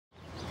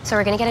So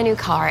we're gonna get a new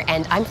car,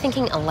 and I'm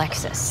thinking a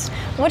Lexus.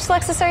 Which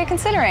Lexus are you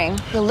considering?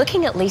 We're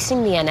looking at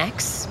leasing the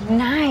NX.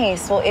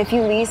 Nice. Well, if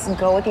you lease,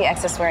 go with the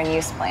excess wear and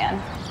use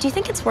plan. Do you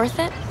think it's worth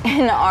it?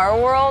 In our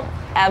world,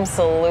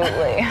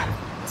 absolutely.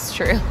 It's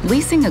true.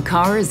 Leasing a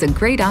car is a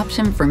great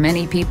option for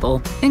many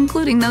people,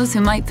 including those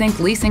who might think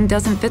leasing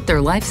doesn't fit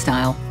their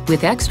lifestyle.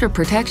 With extra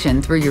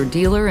protection through your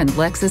dealer and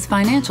Lexus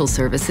Financial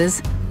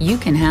Services, you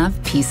can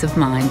have peace of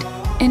mind.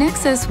 An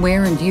excess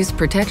wear and use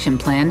protection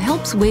plan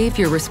helps waive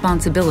your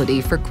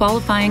responsibility for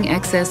qualifying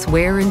excess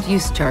wear and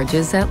use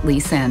charges at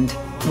lease end.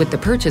 With the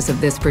purchase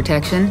of this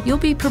protection, you'll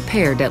be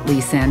prepared at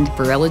lease end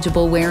for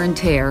eligible wear and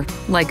tear,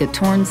 like a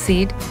torn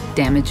seat,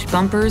 damaged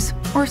bumpers,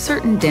 or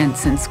certain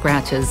dents and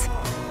scratches.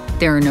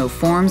 There are no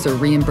forms or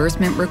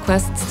reimbursement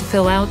requests to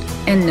fill out,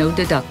 and no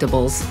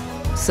deductibles.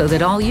 So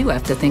that all you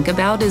have to think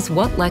about is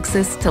what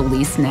Lexus to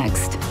lease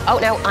next. Oh,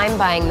 no, I'm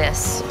buying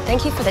this.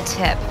 Thank you for the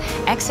tip.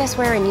 Excess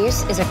wear and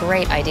use is a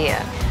great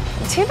idea.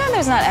 Too bad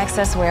there's not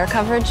excess wear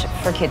coverage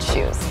for kids'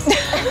 shoes.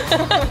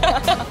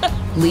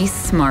 Lease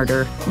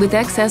smarter with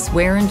excess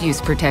wear and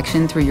use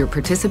protection through your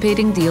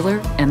participating dealer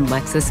and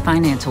Lexus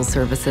Financial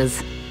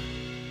Services.